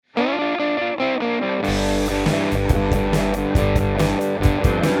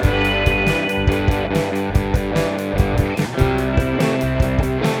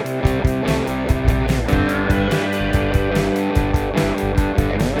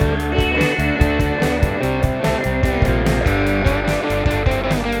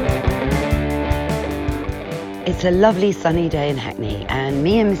It's a lovely sunny day in Hackney, and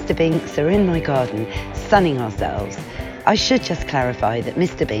me and Mr. Binks are in my garden sunning ourselves. I should just clarify that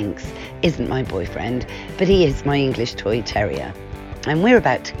Mr. Binks isn't my boyfriend, but he is my English toy terrier. And we're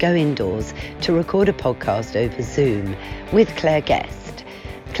about to go indoors to record a podcast over Zoom with Claire Guest.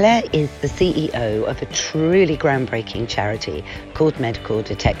 Claire is the CEO of a truly groundbreaking charity called Medical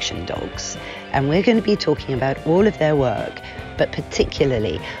Detection Dogs. And we're going to be talking about all of their work, but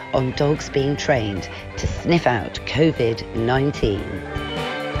particularly on dogs being trained to sniff out COVID-19.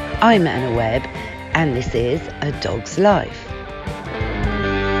 I'm Anna Webb, and this is A Dog's Life.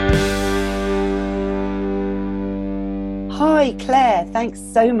 Hi, Claire. Thanks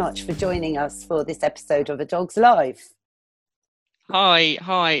so much for joining us for this episode of A Dog's Life. Hi,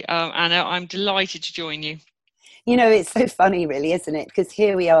 Anna. I'm delighted to join you. You know, it's so funny, really, isn't it? Because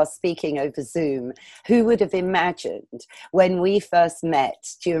here we are speaking over Zoom. Who would have imagined when we first met,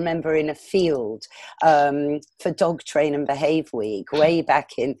 do you remember, in a field for Dog Train and Behave Week, way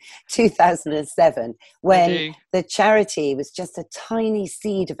back in 2007, when the charity was just a tiny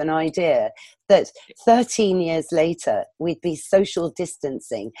seed of an idea that 13 years later, we'd be social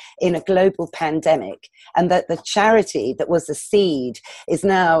distancing in a global pandemic, and that the charity that was a seed is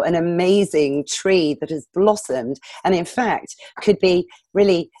now an amazing tree that has blossomed and, in fact, could be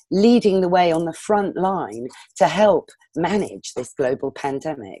really leading the way on the front line to help manage this global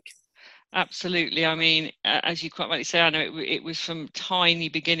pandemic. Absolutely. I mean, as you quite rightly say, Anna, it was from tiny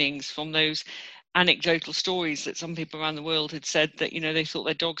beginnings, from those anecdotal stories that some people around the world had said that, you know, they thought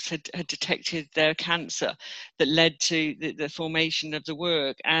their dogs had detected their cancer that led to the formation of the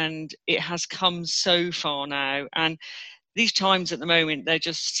work. And it has come so far now. And these times at the moment, they're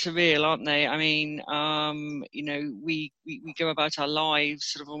just surreal, aren't they? I mean, you know, we go about our lives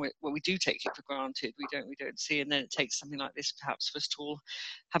sort of, well, we do take it for granted. We don't see, and then it takes something like this perhaps for us to all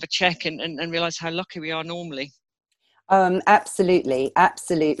have a check and realise how lucky we are normally. Absolutely.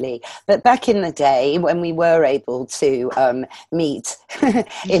 But back in the day when we were able to meet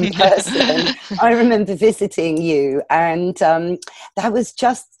in person, I remember visiting you, and that was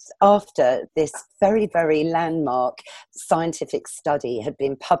just after this very, very landmark scientific study had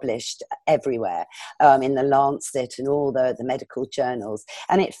been published everywhere in the Lancet and all the medical journals.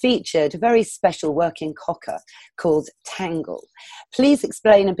 And it featured a very special working cocker called Tangle. Please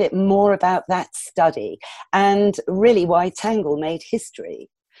explain a bit more about that study and really why Tangle made history.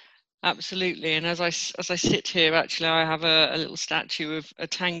 Absolutely, and as I sit here, actually, I have a little statue of a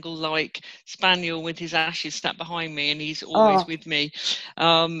Tangle-like spaniel with his ashes sat behind me, and he's always with me.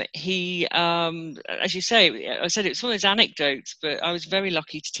 As you say, I said it's one of those anecdotes, but I was very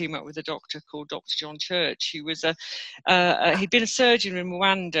lucky to team up with a doctor called Dr. John Church, who was he'd been a surgeon in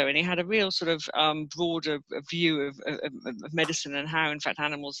Rwanda, and he had a real sort of broader view of medicine and how, in fact,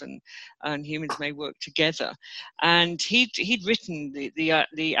 animals and humans may work together. And he'd written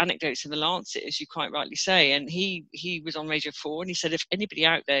the anecdotes in the Lancet, as you quite rightly say, and he was on Radio 4, and he said, if anybody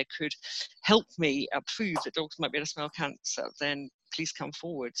out there could help me prove that dogs might be able to smell cancer, then please come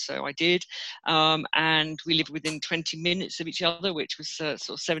forward. So I did, and we lived within 20 minutes of each other, which was sort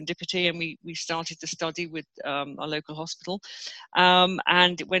of serendipity, and we started the study with our local hospital,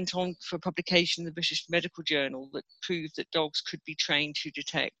 and it went on for publication in the British Medical Journal that proved that dogs could be trained to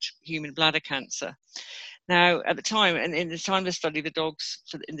detect human bladder cancer. Now, at the time, and in the time of the study, the dogs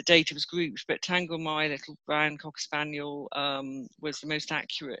in the data was grouped, but Tangle, my little brown cocker spaniel, was the most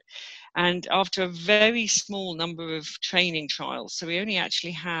accurate. And after a very small number of training trials, so we only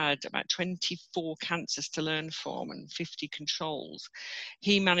actually had about 24 cancers to learn from and 50 controls,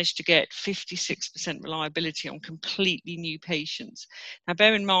 he managed to get 56% reliability on completely new patients. Now,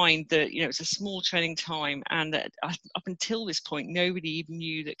 bear in mind that, you know, it's a small training time, and that up until this point, nobody even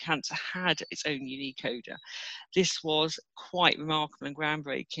knew that cancer had its own unique coder. This was quite remarkable and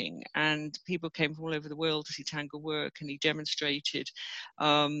groundbreaking, and people came from all over the world to see Tangle work, and he demonstrated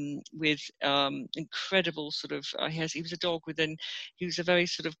with incredible sort of, he was a dog he was a very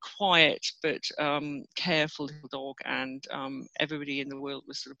sort of quiet but careful little dog, and everybody in the world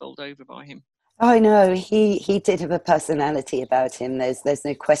was sort of bowled over by him. I know he did have a personality about him. There's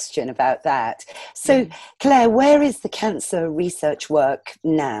no question about that. So, Claire, where is the cancer research work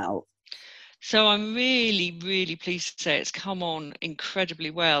now? So I'm really, really pleased to say it's come on incredibly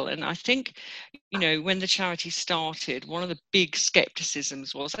well. And I think, you know, when the charity started, one of the big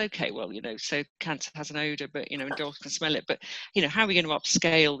skepticisms was, okay, well, you know, so cancer has an odor, but, you know, and dogs can smell it, but, you know, how are we going to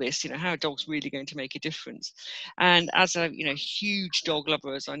upscale this? You know, how are dogs really going to make a difference? And as a, you know, huge dog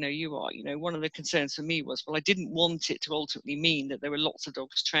lover, as I know you are, you know, one of the concerns for me was, well, I didn't want it to ultimately mean that there were lots of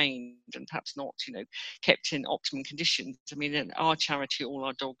dogs trained and perhaps not, you know, kept in optimum conditions. I mean, in our charity, all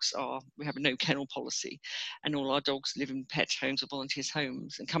our dogs we have a no kennel policy, and all our dogs live in pet homes or volunteers'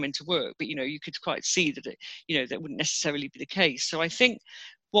 homes and come into work. But, you know, you could quite see that, you know, that wouldn't necessarily be the case. So I think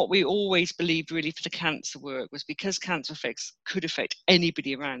what we always believed really for the cancer work was, because cancer could affect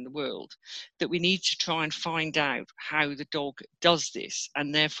anybody around the world, that we need to try and find out how the dog does this,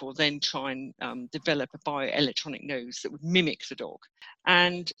 and therefore then try and develop a bioelectronic nose that would mimic the dog.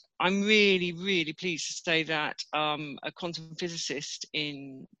 And I'm really, really pleased to say that a quantum physicist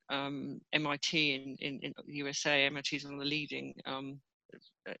in MIT in the USA, MIT is one of the leading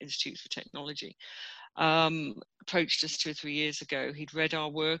institutes for technology, approached us 2 or 3 years ago. He'd read our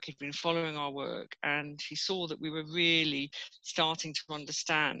work, he'd been following our work, and he saw that we were really starting to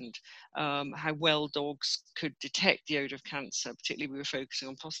understand how well dogs could detect the odour of cancer. Particularly, we were focusing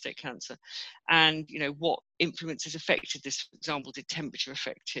on prostate cancer, and, you know, what influences affected this. For example, did temperature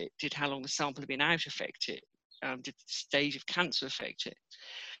affect it? Did how long the sample had been out affect it? Did the stage of cancer affect it?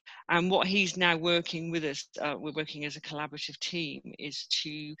 And what he's now working with us, we're working as a collaborative team, is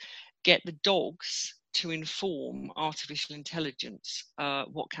to get the dogs to inform artificial intelligence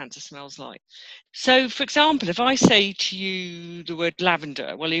what cancer smells like. So, for example, if I say to you the word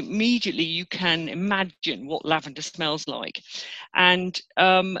lavender, well, immediately you can imagine what lavender smells like. And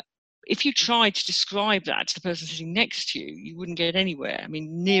if you tried to describe that to the person sitting next to you, you wouldn't get anywhere. I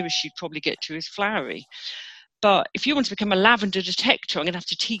mean, nearest you'd probably get to is flowery. But if you want to become a lavender detector, I'm going to have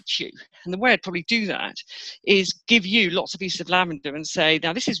to teach you. And the way I'd probably do that is give you lots of pieces of lavender and say,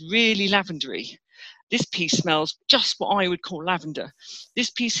 now this is really lavendery. This piece smells just what I would call lavender.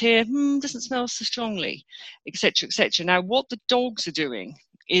 This piece here doesn't smell so strongly, etc., etc. Now, what the dogs are doing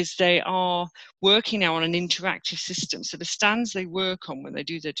is they are working now on an interactive system. So the stands they work on when they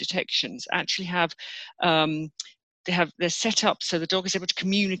do their detections actually have they're set up so the dog is able to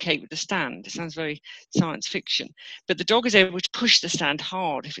communicate with the stand. It sounds very science fiction, but the dog is able to push the stand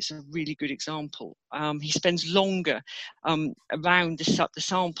hard if it's a really good example. He spends longer around the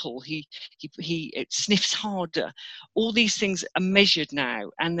sample. It sniffs harder. All these things are measured now,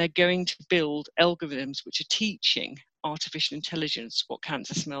 and they're going to build algorithms which are teaching artificial intelligence what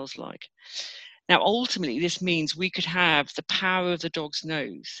cancer smells like. Now, ultimately, this means we could have the power of the dog's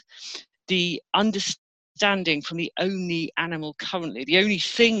nose, the understanding from the only animal currently, the only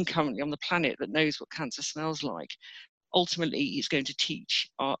thing currently on the planet that knows what cancer smells like. Ultimately, it's going to teach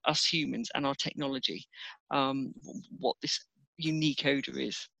us humans and our technology what this unique odour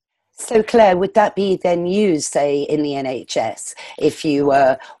is. So, Claire, would that be then used, say, in the NHS, if you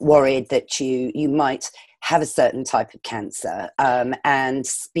were worried that you might have a certain type of cancer, and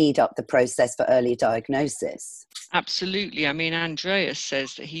speed up the process for early diagnosis? Absolutely. I mean, Andreas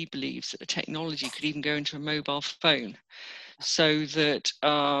says that he believes that the technology could even go into a mobile phone, so that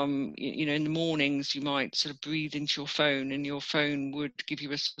you know, in the mornings you might sort of breathe into your phone, and your phone would give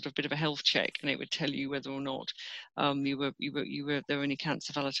you a sort of bit of a health check, and it would tell you whether or not there were any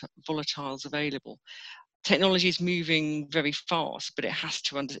cancer volatiles available. Technology is moving very fast, but it has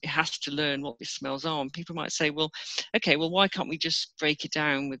to learn what these smells are. And people might say, well, okay, well, why can't we just break it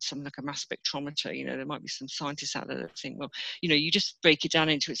down with something like a mass spectrometer? You know, there might be some scientists out there that think, well, you know, you just break it down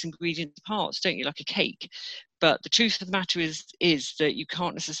into its ingredient parts, don't you, like a cake? But the truth of the matter is that you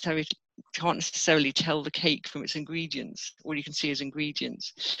can't necessarily tell the cake from its ingredients. All you can see is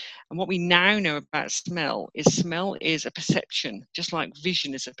ingredients. And what we now know about smell is a perception, just like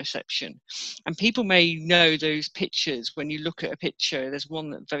vision is a perception. And people may know those pictures. When you look at a picture, there's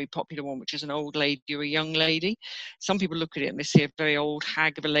one very popular one, which is an old lady or a young lady. Some people look at it and they see a very old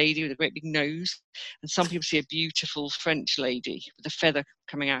hag of a lady with a great big nose. And some people see a beautiful French lady with a feather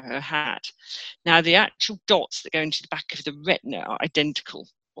coming out of her hat. Now, the actual dots that go into the back of the retina are identical.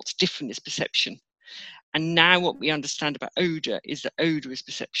 What's different is perception. And now what we understand about odour is that odour is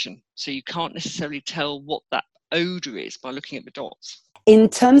perception. So you can't necessarily tell what that odour is by looking at the dots. In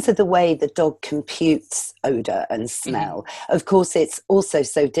terms of the way the dog computes odour and smell, of course, it's also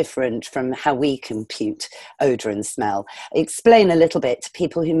so different from how we compute odour and smell. Explain a little bit to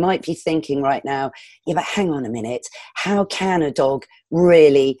people who might be thinking right now, yeah, but hang on a minute, how can a dog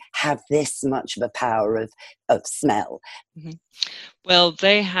really have this much of a power of smell? Mhm. Well,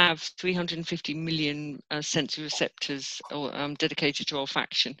 they have 350 million sensory receptors dedicated to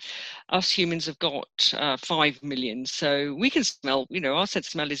olfaction. Us humans have got 5 million. So we can smell, our sense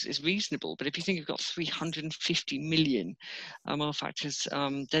of smell is reasonable. But if you think you've got 350 million olfactors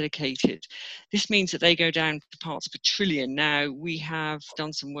dedicated, this means that they go down to parts per trillion. Now, we have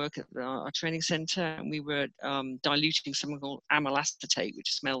done some work at our training centre, and we were diluting something called amyl acetate,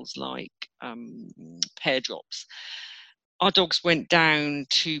 which smells like pear drops. Our dogs went down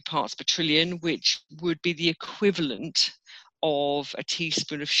to parts per trillion, which would be the equivalent of a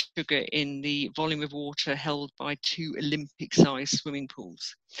teaspoon of sugar in the volume of water held by 2 Olympic-sized swimming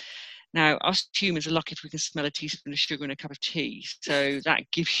pools. Now, us humans are lucky if we can smell a teaspoon of sugar in a cup of tea. So that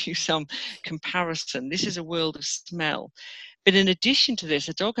gives you some comparison. This is a world of smell. But in addition to this,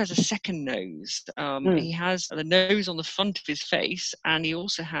 a dog has a second nose. He has the nose on the front of his face, and he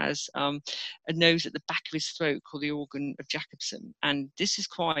also has a nose at the back of his throat called the organ of Jacobson. And this is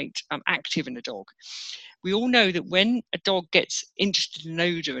quite active in a dog. We all know that when a dog gets interested in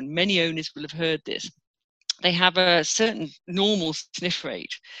odour, and many owners will have heard this, they have a certain normal sniff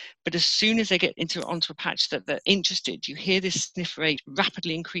rate, but as soon as they get onto a patch that they're interested, you hear this sniff rate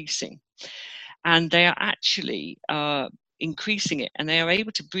rapidly increasing. And they are actually increasing it, and they are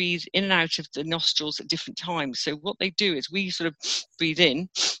able to breathe in and out of the nostrils at different times. So what they do is we sort of breathe in,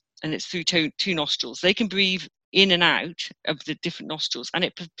 and it's through two nostrils. They can breathe in and out of the different nostrils, and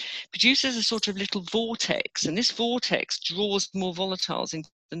it produces a sort of little vortex, and this vortex draws more volatiles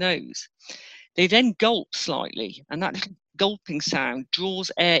into the nose. They then gulp slightly, and that little gulping sound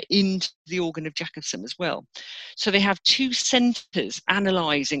draws air into the organ of Jacobson as well. So they have two centres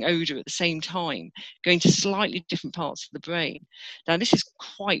analysing odour at the same time, going to slightly different parts of the brain. Now, this is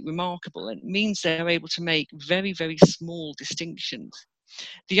quite remarkable, and it means they're able to make very, very small distinctions.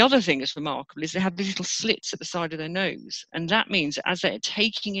 The other thing that's remarkable is they have these little slits at the side of their nose, and that means that as they're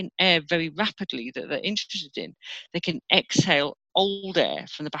taking in air very rapidly that they're interested in, they can exhale old air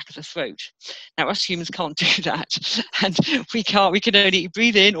from the back of the throat. Now, us humans can't do that, and we can only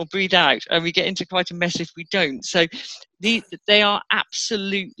breathe in or breathe out, and we get into quite a mess if we don't. So they are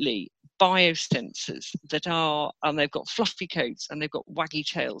absolutely biosensors that are, they've got fluffy coats and they've got waggy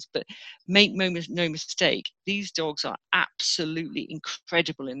tails, but make no mistake, these dogs are absolutely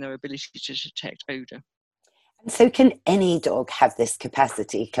incredible in their ability to detect odour. So can any dog have this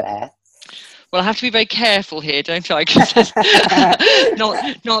capacity, Claire? Well, I have to be very careful here, don't I?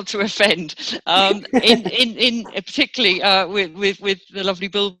 not to offend. In particularly with the lovely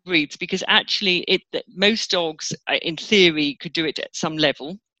bull breeds, because actually most dogs, in theory, could do it at some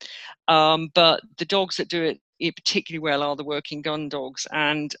level. But the dogs that do it particularly well are the working gun dogs,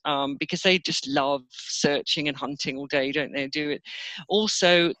 and because they just love searching and hunting all day, don't they? Do it.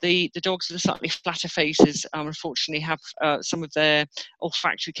 Also, the dogs with the slightly flatter faces, unfortunately, have some of their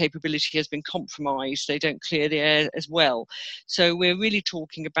olfactory capability has been compromised. They don't clear the air as well. So we're really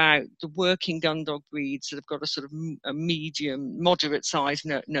talking about the working gun dog breeds that have got a sort of a medium, moderate size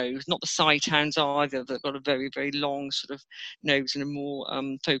nose, not the Sighthounds either, that got a very, very long sort of nose and are more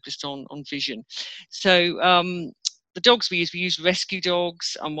focused on vision. So the dogs we use rescue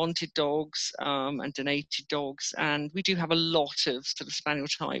dogs, unwanted dogs, and donated dogs, and we do have a lot of sort of spaniel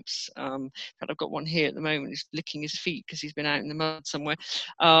types. In fact, I've got one here at the moment who's licking his feet because he's been out in the mud somewhere,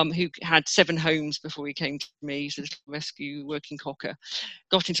 who had 7 homes before he came to me. He's a little rescue working cocker.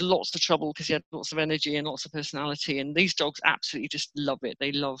 Got into lots of trouble because he had lots of energy and lots of personality, and these dogs absolutely just love it.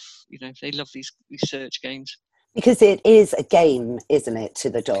 They love these search games. Because it is a game, isn't it, to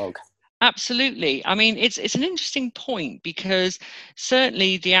the dog? Absolutely. I mean, it's an interesting point, because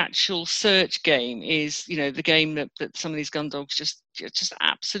certainly the actual search game is, the game that some of these gun dogs just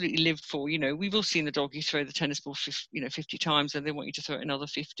absolutely live for. We've all seen the dog, you throw the tennis ball 50 times and they want you to throw it another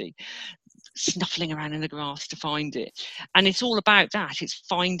 50, snuffling around in the grass to find it. And it's all about that. It's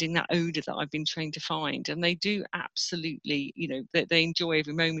finding that odor that I've been trained to find. And they do absolutely, they enjoy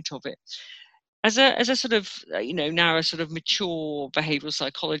every moment of it. As a sort of, now a sort of mature behavioural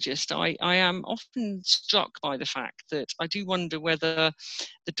psychologist, I am often struck by the fact that I do wonder whether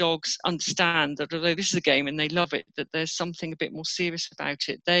the dogs understand that although this is a game and they love it, that there's something a bit more serious about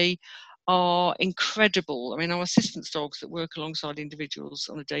it. They are incredible. I mean, our assistance dogs that work alongside individuals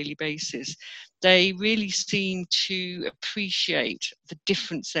on a daily basis, they really seem to appreciate the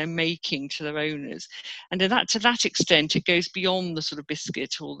difference they're making to their owners. And to that extent, it goes beyond the sort of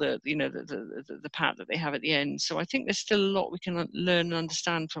biscuit or the pat that they have at the end. So I think there's still a lot we can learn and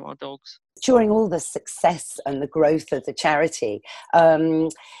understand from our dogs. During all the success and the growth of the charity,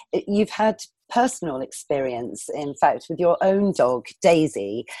 you've had personal experience, in fact, with your own dog,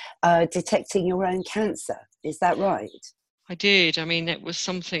 Daisy, detecting your own cancer. Is that right? I did. I mean, it was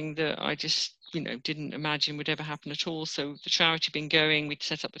something that I just, didn't imagine would ever happen at all. So the charity had been going, we'd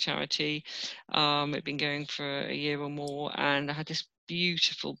set up the charity. It'd been going for a year or more. And I had this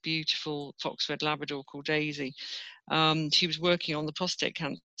beautiful, beautiful fox red Labrador called Daisy. She was working on the prostate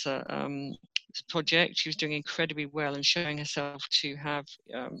cancer project. She was doing incredibly well and showing herself to have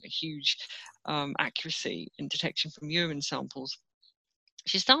a huge accuracy in detection from urine samples.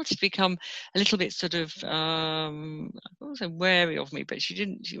 She started to become a little bit sort of I wasn't wary of me, but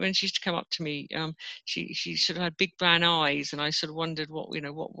when she used to come up to me, she sort of had big brown eyes, and I sort of wondered what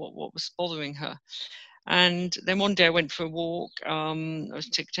was bothering her. And then one day I went for a walk. I was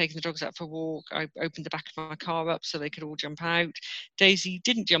taking the dogs out for a walk. I opened the back of my car up so they could all jump out. Daisy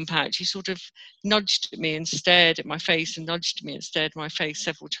didn't jump out. She sort of nudged at me and stared at my face, and nudged me and stared at my face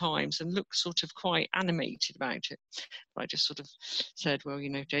several times, and looked sort of quite animated about it. But I just sort of said, well,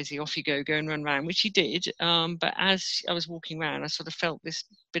 Daisy, off you go and run around, which she did. But as I was walking around, I sort of felt this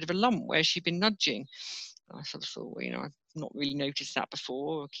bit of a lump where she'd been nudging. I sort of thought, well, I've not really noticed that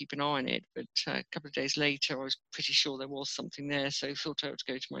before, or keep an eye on it. But a couple of days later, I was pretty sure there was something there, so I thought I ought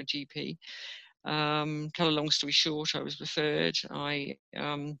to go to my GP. Cut a long story short, I was referred.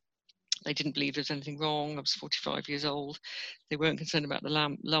 They didn't believe there was anything wrong. I was 45 years old. They weren't concerned about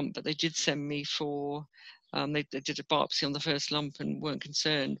the lump, but they did send me for, they did a biopsy on the first lump and weren't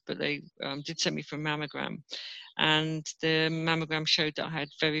concerned, but they did send me for a mammogram. And the mammogram showed that I had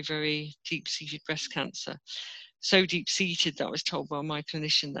very, very deep-seated breast cancer. So deep-seated that I was told by my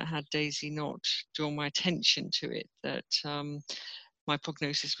clinician that had Daisy not drawn my attention to it, that my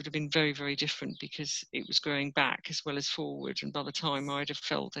prognosis would have been very, very different, because it was growing back as well as forward. And by the time I'd have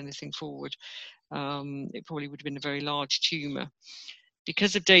felt anything forward, it probably would have been a very large tumour.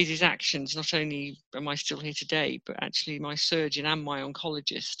 Because of Daisy's actions, not only am I still here today, but actually my surgeon and my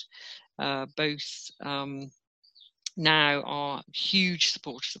oncologist both now are huge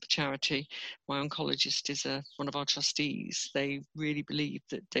supporters of the charity. My oncologist is one of our trustees. They really believe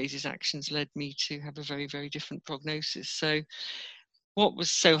that Daisy's actions led me to have a very, very different prognosis. So what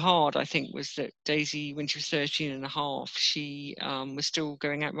was so hard, I think, was that Daisy, when she was 13 and a half, she was still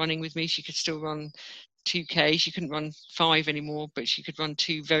going out running with me. She could still run 2K. She couldn't run 5 anymore, but she could run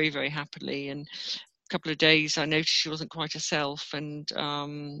 2 very, very happily. And a couple of days, I noticed she wasn't quite herself, and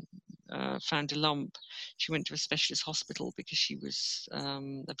found a lump. She went to a specialist hospital because she was a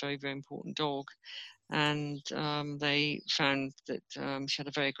very, very important dog. And they found that she had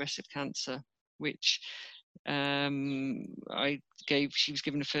a very aggressive cancer, which she was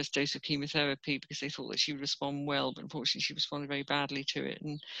given the first dose of chemotherapy because they thought that she would respond well, but unfortunately she responded very badly to it,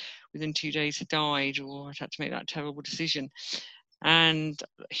 and within 2 days had died, or I'd had to make that terrible decision. And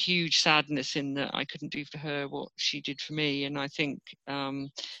huge sadness in that I couldn't do for her what she did for me. And I think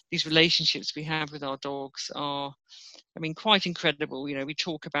these relationships we have with our dogs are, quite incredible. We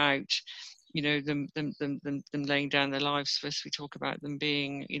talk about them laying down their lives for us. We talk about them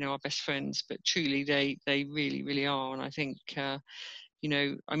being our best friends, but truly they really, really are. And I think I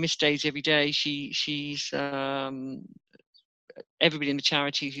miss Daisy every day. She's everybody in the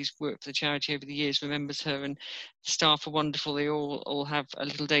charity who's worked for the charity over the years remembers her, and the staff are wonderful. They all have a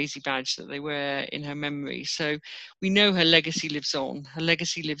little Daisy badge that they wear in her memory. So we know her legacy lives on. Her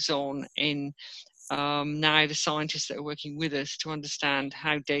legacy lives on in now the scientists that are working with us to understand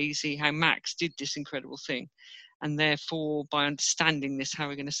how Max did this incredible thing. And therefore, by understanding this, how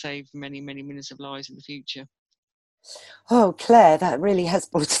we're going to save many, many millions of lives in the future. Oh, Claire, that really has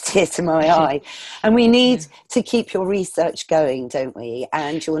brought a tear to my eye. And we need to keep your research going, don't we?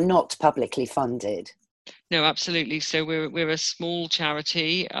 And you're not publicly funded. No, absolutely. So we're a small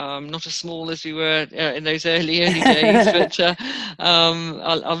charity, not as small as we were in those early days, but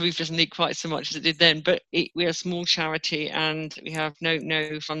our roof doesn't leak quite so much as it did then. But we're a small charity, and we have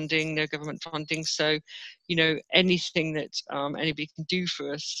no funding, no government funding. So, anything that anybody can do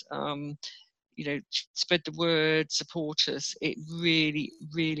for us, spread the word, support us. It really,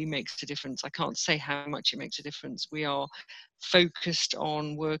 really makes a difference. I can't say how much it makes a difference. We are focused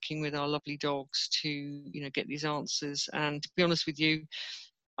on working with our lovely dogs to, get these answers. And to be honest with you,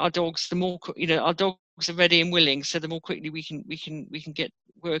 our dogs, our dogs are ready and willing. So the more quickly we can get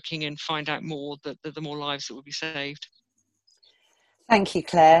working and find out more, the more lives that will be saved. Thank you,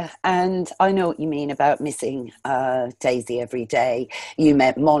 Claire. And I know what you mean about missing Daisy every day. You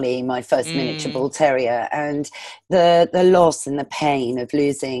met Molly, my first miniature bull terrier, and the loss and the pain of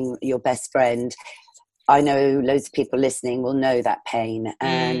losing your best friend. I know loads of people listening will know that pain,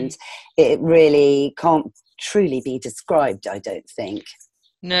 and it really can't truly be described, I don't think.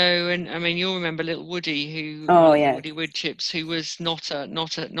 No, and I mean you'll remember little Woody, who Oh, little yeah. Woody Woodchips, who was not a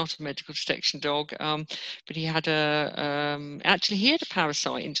medical detection dog, but he had actually he had a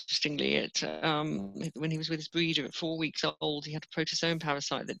parasite. Interestingly, when he was with his breeder at 4 weeks old, he had a protozoan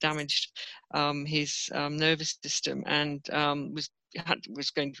parasite that damaged his nervous system, and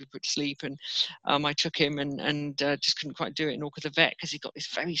was going to be put to sleep, and I took him and just couldn't quite do it, nor could the vet, because he got these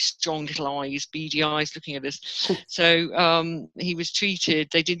very strong little eyes, beady eyes, looking at us. So he was treated.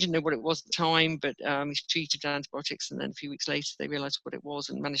 They didn't know what it was at the time, but he was treated with antibiotics, and then a few weeks later they realised what it was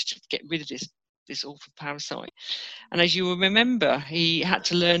and managed to get rid of this awful parasite. And as you will remember, he had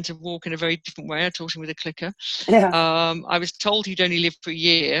to learn to walk in a very different way. I taught him with a clicker. Yeah. I was told he'd only live for a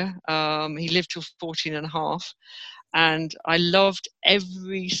year. He lived till 14 and a half. And I loved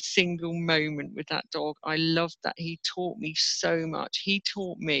every single moment with that dog. I loved that he taught me so much. He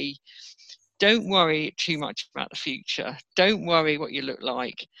taught me, don't worry too much about the future. Don't worry what you look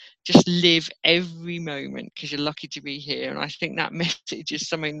like. Just live every moment, because you're lucky to be here. And I think that message is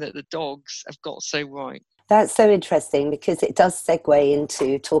something that the dogs have got so right. That's so interesting, because it does segue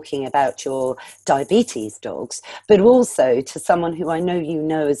into talking about your diabetes dogs, but also to someone who I know you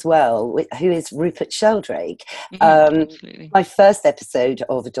know as well, who is Rupert Sheldrake. Absolutely. My first episode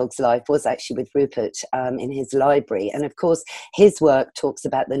of A Dog's Life was actually with Rupert in his library. And of course, his work talks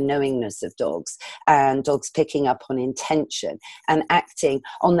about the knowingness of dogs and dogs picking up on intention and acting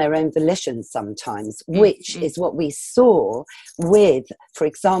on their own volition sometimes, which is what we saw with, for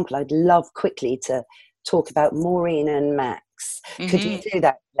example, I'd love quickly to talk about Maureen and Max. Could you do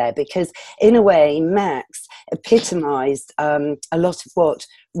that there? Because in a way, Max epitomized a lot of what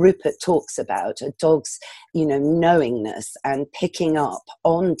Rupert talks about, a dog's, knowingness and picking up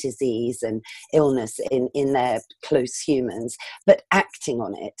on disease and illness in their close humans, but acting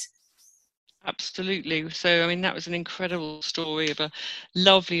on it. Absolutely. So, I mean, that was an incredible story of a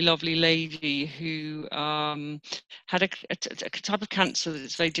lovely, lovely lady who had a type of cancer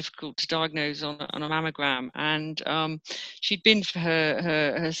that's very difficult to diagnose on a mammogram. And she'd been for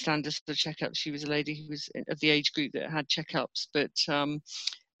her standard sort of checkups. She was a lady who was of the age group that had checkups, but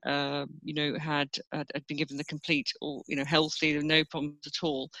had been given the complete, or healthy, no problems at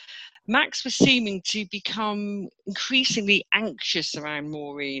all. Max was seeming to become increasingly anxious around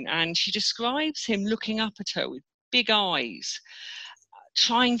Maureen, and she describes him looking up at her with big eyes,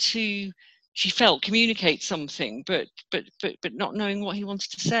 trying to, she felt, communicate something, but not knowing what he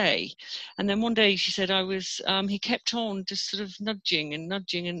wanted to say. And then one day she said, he kept on just sort of nudging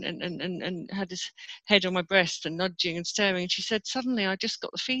and had his head on my breast and nudging and staring. And she said, suddenly I just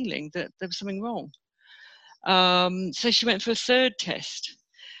got the feeling that there was something wrong. So she went for a third test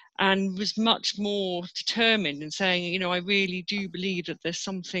and was much more determined in saying, I really do believe that there's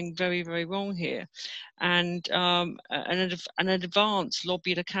something very, very wrong here. And an advanced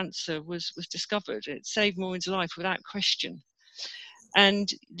lobular cancer was discovered. It saved Maureen's life without question. And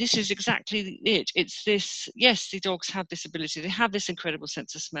this is exactly it. It's this, yes, the dogs have this ability. They have this incredible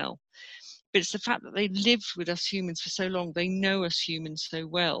sense of smell. But it's the fact that they've lived with us humans for so long, they know us humans so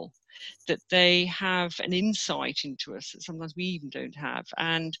well, that they have an insight into us that sometimes we even don't have.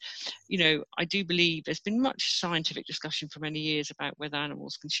 And, I do believe there's been much scientific discussion for many years about whether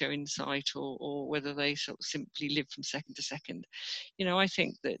animals can show insight or whether they sort of simply live from second to second. I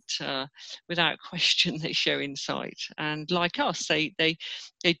think that without question they show insight. And like us, they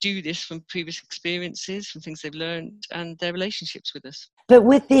do this from previous experiences, from things they've learned and their relationships with us. But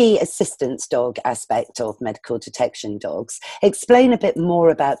with the assistance dog aspect of medical detection dogs, explain a bit more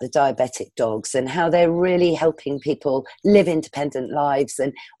about the diabetic dogs and how they're really helping people live independent lives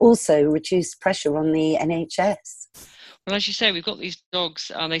and also reduce pressure on the NHS. Well, as you say, we've got these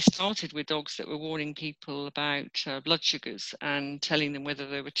dogs, and they started with dogs that were warning people about blood sugars and telling them whether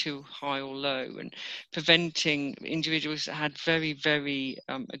they were too high or low, and preventing individuals that had very, very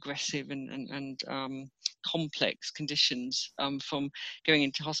aggressive and complex conditions from going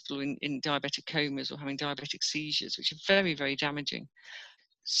into hospital in diabetic comas or having diabetic seizures, which are very, very damaging.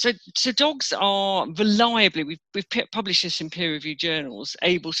 So dogs are reliably, we've published this in peer-reviewed journals,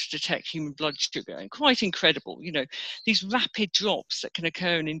 able to detect human blood sugar, and quite incredible, these rapid drops that can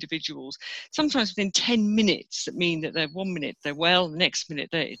occur in individuals, sometimes within 10 minutes, that mean that they're 1 minute they're well, the next minute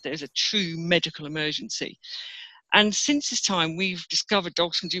there's a true medical emergency. And since this time, we've discovered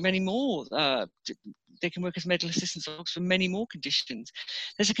dogs can do many more they can work as medical assistance dogs for many more conditions.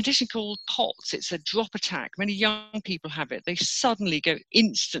 There's a condition called POTS. It's a drop attack. Many young people have it. They suddenly go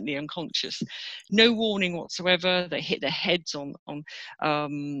instantly unconscious, no warning whatsoever. They hit their heads on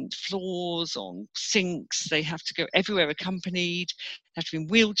floors, on sinks. They have to go everywhere accompanied. They have to be in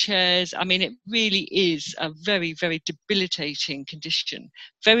wheelchairs. I mean, it really is a very, very debilitating condition.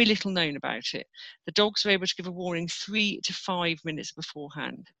 Very little known about it. The dogs are able to give a warning 3 to 5 minutes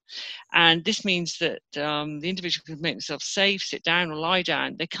beforehand. And this means that the individual can make themselves safe, sit down or lie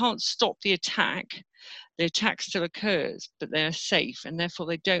down. They can't stop the attack. The attack still occurs, but they're safe, and therefore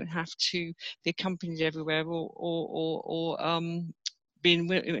they don't have to be accompanied everywhere or be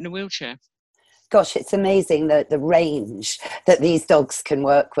in a wheelchair. Gosh, it's amazing the range that these dogs can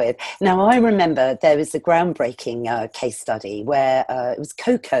work with. Now, I remember there was a groundbreaking case study where it was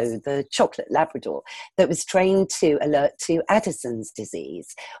Coco, the chocolate Labrador, that was trained to alert to Addison's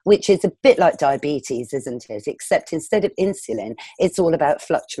disease, which is a bit like diabetes, isn't it? Except instead of insulin, it's all about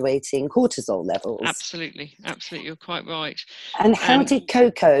fluctuating cortisol levels. Absolutely, absolutely, you're quite right. And how did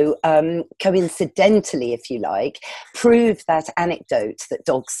Coco, coincidentally, if you like, prove that anecdote that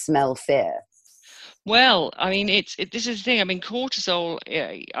dogs smell fear? Well, I mean, this is the thing. I mean, cortisol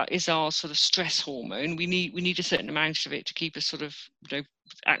is our sort of stress hormone. We need a certain amount of it to keep us sort of,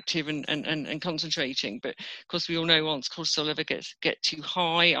 active and concentrating. But of course, we all know once cortisol level get too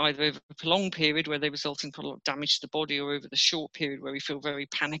high, either over a prolonged period where they result in quite a lot of damage to the body, or over the short period where we feel very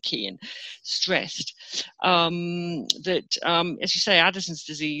panicky and stressed. As you say, Addison's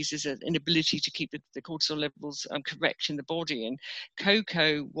disease is an inability to keep the cortisol levels correct in the body. And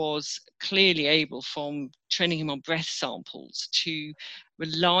Coco was clearly able, from training him on breath samples, to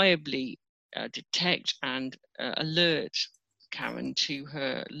reliably detect and alert Karen to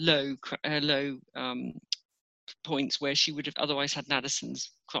her low points where she would have otherwise had an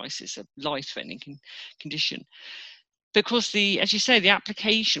Addison's crisis, a life-threatening condition. Because as you say, the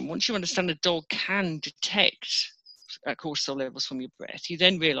application, once you understand a dog can detect cortisol levels from your breath, you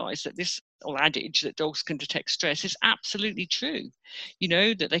then realise that this old adage that dogs can detect stress is absolutely true.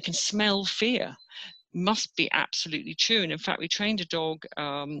 That they can smell fear must be absolutely true. And in fact, we trained a dog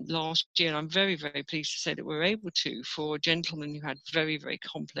last year, and I'm very, very pleased to say that we were able to, for a gentleman who had very, very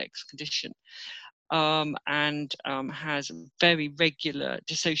complex condition and has very regular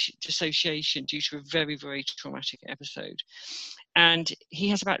dissociation due to a very, very traumatic episode. And he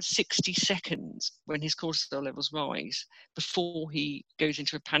has about 60 seconds when his cortisol levels rise before he goes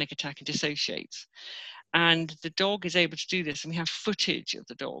into a panic attack and dissociates. And the dog is able to do this, and we have footage of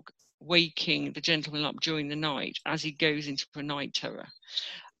the dog waking the gentleman up during the night as he goes into a night terror.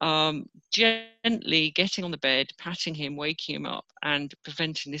 Gently getting on the bed, patting him, waking him up, and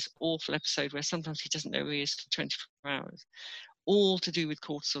preventing this awful episode where sometimes he doesn't know where he is for 24 hours. All to do with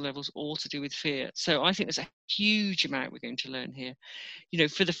cortisol levels, all to do with fear. So I think there's a huge amount we're going to learn here,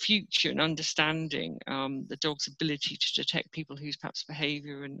 for the future, and understanding the dog's ability to detect people whose perhaps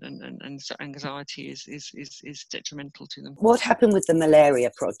behaviour and anxiety is detrimental to them. What happened with the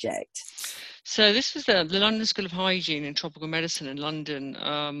malaria project? So this was the London School of Hygiene and Tropical Medicine in London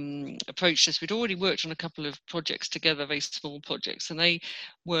approached us. We'd already worked on a couple of projects together, very small projects, and they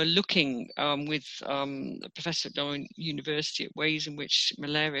were looking with a professor at Durham University at ways in which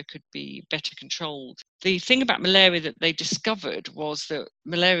malaria could be better controlled. The thing about malaria that they discovered was that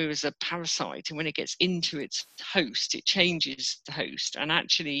malaria is a parasite, and when it gets into its host, it changes the host and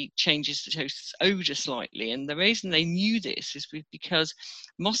actually changes the host's odour slightly. And the reason they knew this is because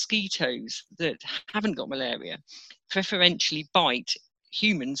mosquitoes that haven't got malaria preferentially bite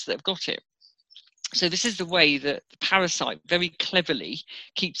humans that have got it. So this is the way that the parasite very cleverly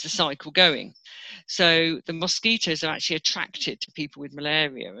keeps the cycle going. So the mosquitoes are actually attracted to people with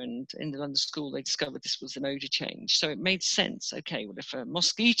malaria, and in the London School they discovered this was an odour change. So it made sense. Okay, well, if a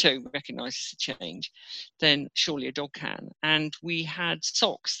mosquito recognises a change, then surely a dog can. And we had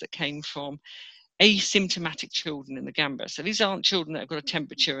socks that came from asymptomatic children in the Gambia. So these aren't children that have got a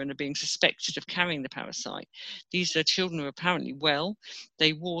temperature and are being suspected of carrying the parasite. These are children who are apparently well.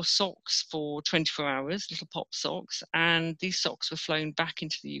 They wore socks for 24 hours, little pop socks, and these socks were flown back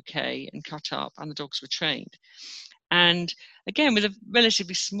into the UK and cut up, and the dogs were trained. And again, with a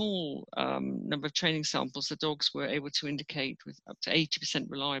relatively small number of training samples, the dogs were able to indicate with up to 80%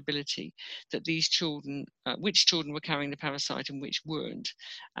 reliability that these children, which children were carrying the parasite and which weren't.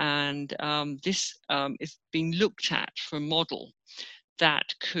 And this is being looked at for a model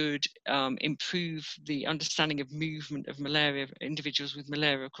that could improve the understanding of movement of malaria, individuals with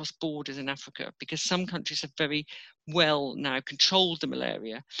malaria across borders in Africa, because some countries have very well now controlled the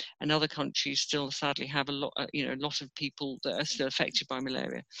malaria, and other countries still sadly have a lot, a lot of people that are still affected by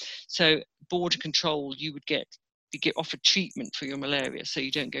malaria. So border control, you get offered treatment for your malaria, so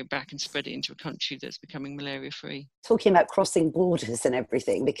you don't go back and spread it into a country that's becoming malaria free. Talking about crossing borders and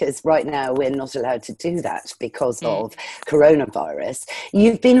everything, because right now we're not allowed to do that because of coronavirus.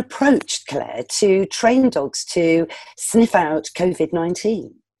 You've been approached, Claire, to train dogs to sniff out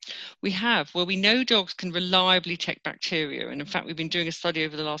COVID-19. We have. Well, we know dogs can reliably detect bacteria. And in fact, we've been doing a study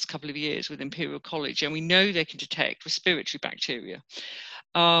over the last couple of years with Imperial College, and we know they can detect respiratory bacteria.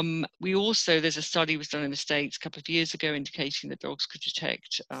 There's a study was done in the States a couple of years ago indicating that dogs could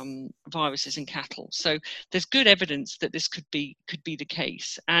detect viruses in cattle. So there's good evidence that this could be the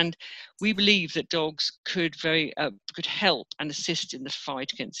case, and we believe that dogs could help and assist in the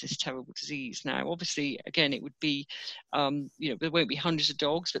fight against this terrible disease. Now, obviously, again, it would be there won't be hundreds of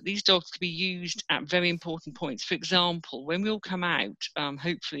dogs, but these dogs could be used at very important points. For example, when we all come out,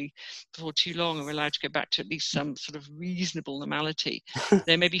 hopefully before too long, and we're allowed to go back to at least some sort of reasonable normality.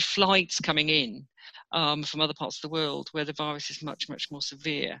 There may be flights coming in from other parts of the world where the virus is much, much more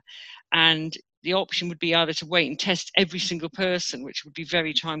severe. And the option would be either to wait and test every single person, which would be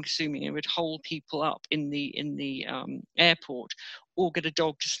very time consuming and would hold people up in the airport, or get a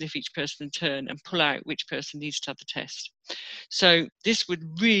dog to sniff each person in turn and pull out which person needs to have the test. So this would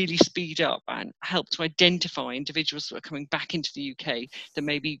really speed up and help to identify individuals that are coming back into the UK that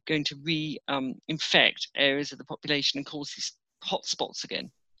may be going to infect areas of the population and cause these hotspots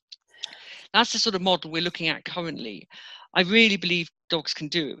again. That's the sort of model we're looking at currently. I really believe dogs can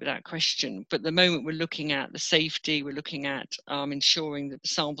do it without question, but at the moment we're looking at the safety, we're looking at ensuring that the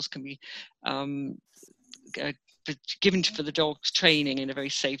samples can be given for the dog's training in a very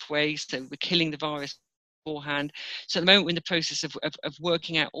safe way, so we're killing the virus beforehand. So at the moment we're in the process of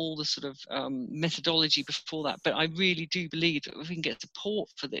working out all the sort of methodology before that, but I really do believe that if we can get support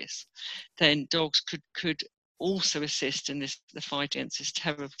for this, then dogs could also assist in the fight against this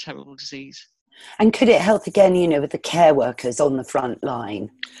terrible, terrible disease. And could it help again, with the care workers on the front line?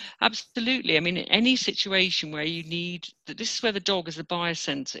 Absolutely. I mean, in any situation where you need, this is where the dog as a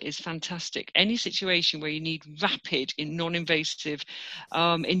biosensor is fantastic. Any situation where you need rapid, non-invasive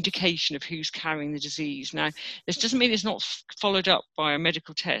indication of who's carrying the disease. Now, this doesn't mean it's not followed up by a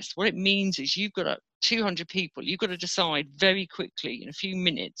medical test. What it means is you've got 200 people, you've got to decide very quickly in a few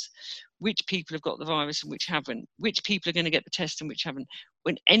minutes which people have got the virus and which haven't, which people are going to get the test and which haven't.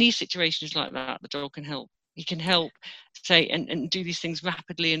 When any situation is like that, the dog can help. He can help say and do these things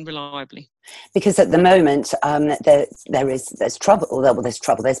rapidly and reliably. Because at the moment there's trouble.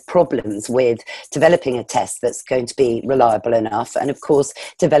 There's problems with developing a test that's going to be reliable enough, and of course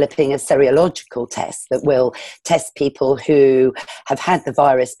developing a serological test that will test people who have had the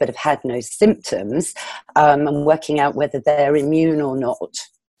virus but have had no symptoms, and working out whether they're immune or not.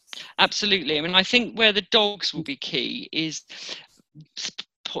 Absolutely. I mean, I think where the dogs will be key is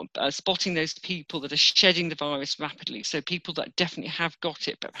spotting those people that are shedding the virus rapidly. So people that definitely have got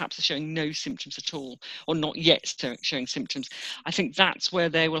it, but perhaps are showing no symptoms at all, or not yet showing symptoms. I think that's where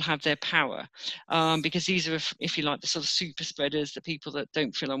they will have their power, because these are, if you like, the sort of super spreaders, the people that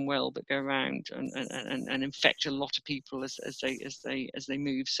don't feel unwell but go around and infect a lot of people as they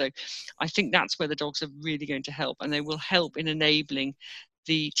move. So I think that's where the dogs are really going to help, and they will help in enabling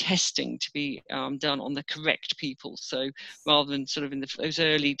the testing to be done on the correct people. So rather than sort of in those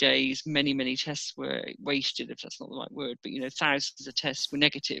early days, many tests were wasted, if that's not the right word, but thousands of tests were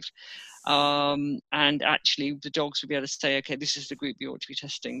negative. And actually the dogs would be able to say, okay, this is the group you ought to be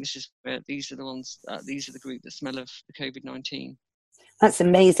testing. These are the ones, these are the group that smell of the COVID-19. That's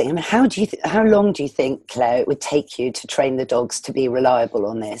amazing. I mean, how long do you think, Claire, it would take you to train the dogs to be reliable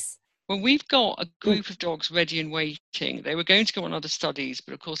on this? Well, we've got a group of dogs ready and waiting. They were going to go on other studies,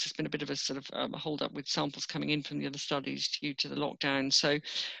 but of course, there's been a bit of a sort of a hold up with samples coming in from the other studies due to the lockdown. So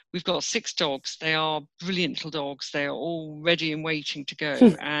we've got 6 dogs. They are brilliant little dogs. They are all ready and waiting to go.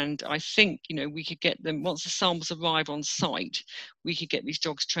 And I think, we could get them, once the samples arrive on site, we could get these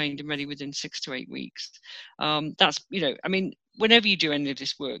dogs trained and ready within 6 to 8 weeks. That's, I mean, whenever you do any of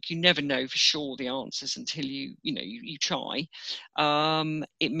this work, you never know for sure the answers until you try.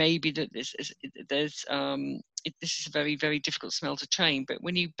 It may be that there's this is a very, very difficult smell to train. But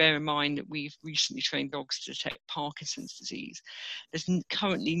when you bear in mind that we've recently trained dogs to detect Parkinson's disease, there's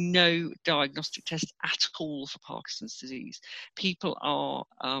currently no diagnostic test at all for Parkinson's disease. People are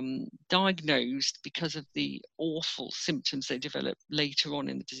diagnosed because of the awful symptoms they develop later on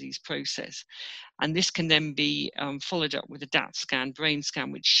in the disease process. And this can then be followed up with a DAT scan, brain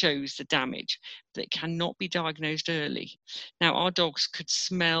scan, which shows the damage, but it cannot be diagnosed early. Now, our dogs could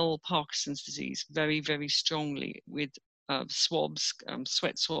smell Parkinson's disease very, very strongly with swabs,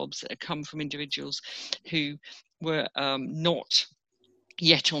 sweat swabs that come from individuals who were not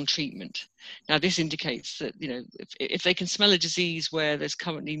yet on treatment. Now, this indicates that, you know, if they can smell a disease where there's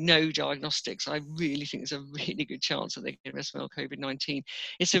currently no diagnostics, I really think there's a really good chance that they're going to smell COVID-19.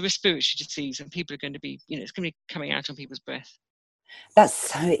 It's a respiratory disease, and people are going to be, you know, it's going to be coming out on people's breath. That's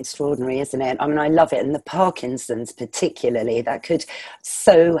so extraordinary, isn't it? I mean, I love it. And the Parkinson's particularly, that could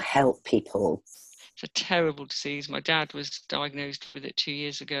so help people. It's a terrible disease. My dad was diagnosed with it 2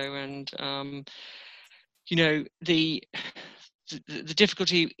 years ago, and you know, the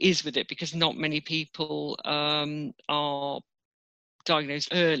difficulty is with it because not many people are diagnosed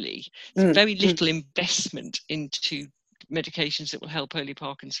early. There's very little investment into medications that will help early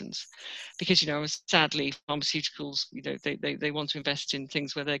Parkinson's, because, you know, sadly pharmaceuticals, you know, they want to invest in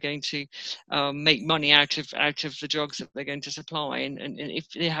things where they're going to make money out of the drugs that they're going to supply, and if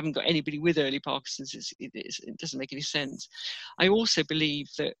they haven't got anybody with early Parkinson's, it doesn't make any sense. I also believe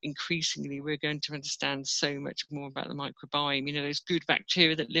that increasingly we're going to understand so much more about the microbiome. You know, those good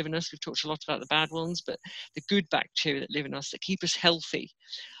bacteria that live in us, we've talked a lot about the bad ones, but the good bacteria that live in us that keep us healthy.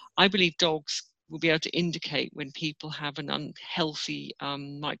 I believe dogs will be able to indicate when people have an unhealthy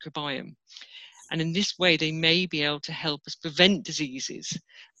microbiome. And in this way, they may be able to help us prevent diseases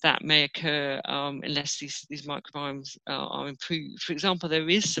that may occur unless these microbiomes are improved. For example, there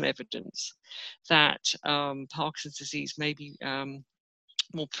is some evidence that Parkinson's disease may be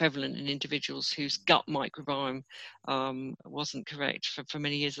more prevalent in individuals whose gut microbiome wasn't correct for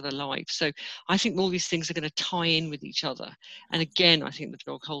many years of their life. So I think all these things are going to tie in with each other. And again, I think the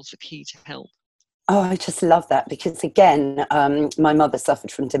dog holds the key to help. Oh, I just love that, because again, my mother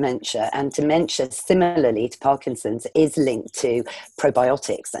suffered from dementia, and dementia, similarly to Parkinson's, is linked to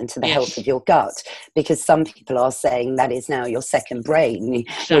probiotics and to the health of your gut, because some people are saying that is now your second brain,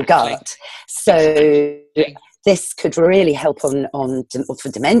 exactly. Your gut. So this could really help on for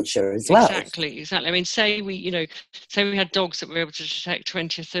dementia as well. Exactly. I mean, say we had dogs that were able to detect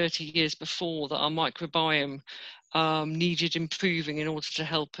 20 or 30 years before that our microbiome needed improving in order to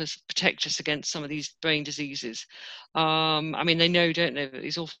help us protect us against some of these brain diseases. I mean, they know, don't they, that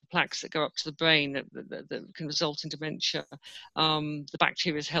these awful plaques that go up to the brain that can result in dementia, the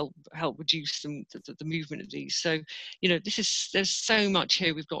bacteria help reduce the movement of these. So, you know, there's so much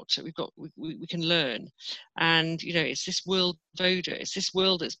here we can learn. And, you know, it's this world of odour. It's this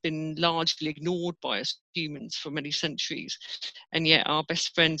world that's been largely ignored by us humans for many centuries. And yet our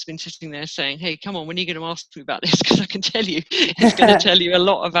best friend's been sitting there saying, hey, come on, when are you going to ask me about this? Because I can tell you, it's going to tell you a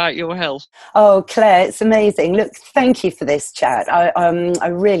lot about your health. Oh, Claire, it's amazing. Look, thank you for this chat. I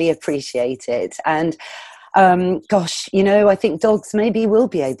really appreciate it. And gosh, you know, I think dogs maybe will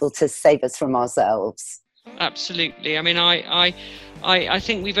be able to save us from ourselves. Absolutely. I mean, I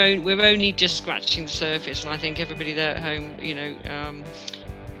think we're only just scratching the surface, and I think everybody there at home, you know,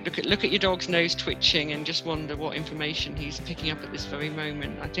 look at your dog's nose twitching and just wonder what information he's picking up at this very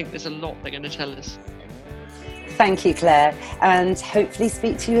moment. I think there's a lot they're going to tell us. Thank you, Claire, and hopefully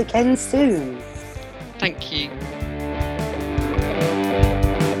speak to you again soon. Thank you.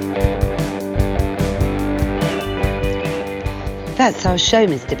 That's our show,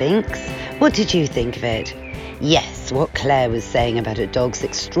 Mr. Binks. What did you think of it? Yes, what Claire was saying about a dog's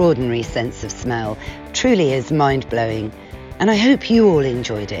extraordinary sense of smell truly is mind-blowing. And I hope you all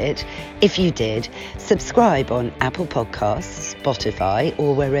enjoyed it. If you did, subscribe on Apple Podcasts, Spotify,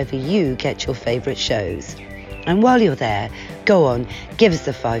 or wherever you get your favourite shows. And while you're there, go on, give us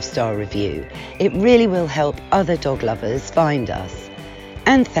a 5-star review. It really will help other dog lovers find us.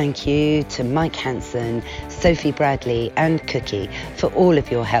 And thank you to Mike Hansen, Sophie Bradley and Cookie for all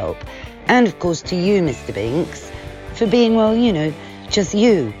of your help. And of course to you, Mr. Binks, for being, well, you know, just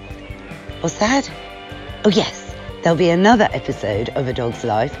you. What's that? Oh yes, there'll be another episode of A Dog's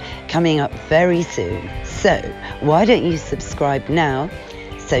Life coming up very soon. So why don't you subscribe now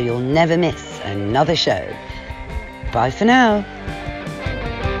so you'll never miss another show. Bye for now.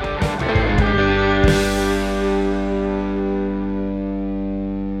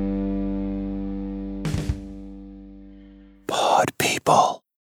 Pod people.